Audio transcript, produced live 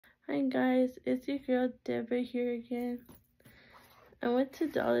Hi guys, it's your girl Deborah here again. I went to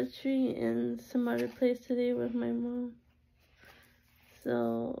Dollar Tree and some other place today with my mom.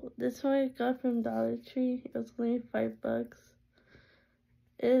 So this one I got from Dollar Tree. It was only $5.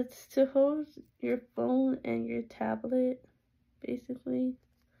 It's to hold your phone and your tablet, basically.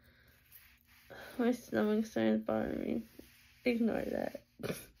 My stomach's starting to bother me. Ignore that.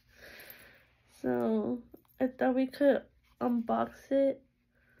 So I thought we could unbox it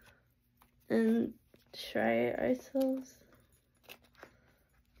and try it ourselves.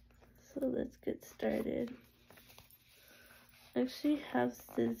 So let's get started. I actually have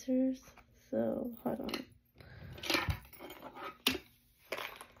scissors, so hold on.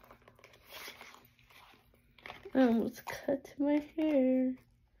 I almost cut my hair.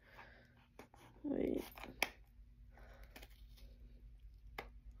 Wait.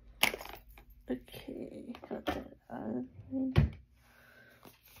 Okay, got that out.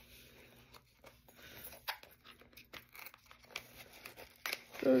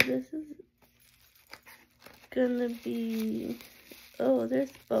 So this is gonna be, oh, there's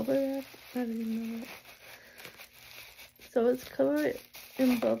bubble wrap. I don't even know. So it's covered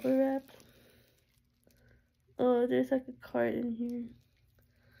in bubble wrap. Oh, there's like a card in here.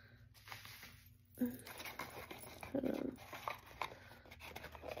 Hold on.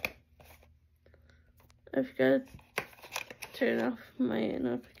 I forgot to turn off my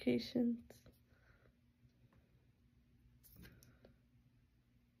notifications.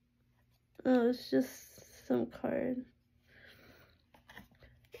 Oh, it's just some card.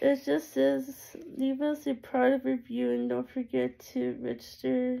 It just says, leave us a product review and don't forget to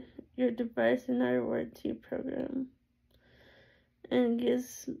register your device in our warranty program. And it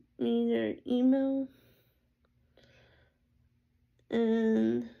gives me their email.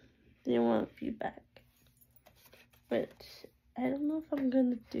 And they want feedback. Which, I don't know if I'm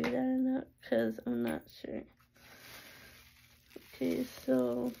gonna do that or not, because I'm not sure. Okay,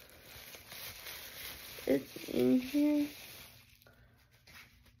 so it's in here.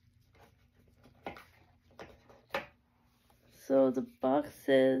 So the box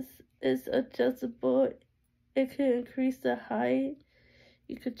says it's adjustable. It can increase the height.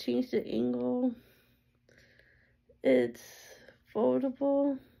 You could change the angle. It's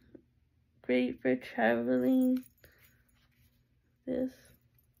foldable. Great for traveling. This.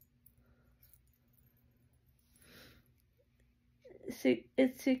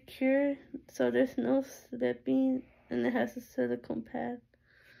 It's secure, so there's no slipping, and it has a silicone pad,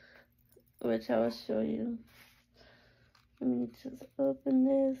 which I will show you. Let me just open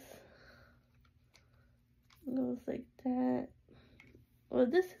this. It goes like that. Well,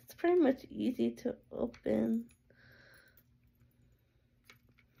 this is pretty much easy to open.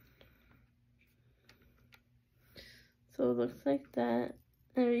 So it looks like that.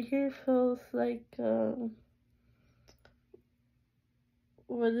 And right here feels like,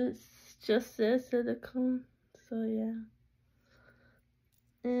 what it just says, silicone. So yeah.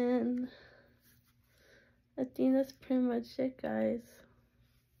 And I think that's pretty much it, guys.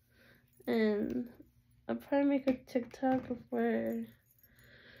 And I'll probably make a TikTok of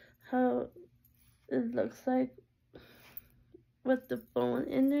how it looks like with the phone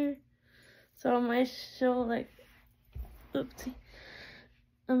in there. So I might show like, oopsie.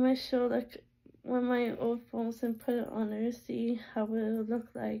 I might show like one of my old phones and put it on there to see how it will look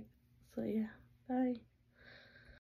like. So yeah, bye.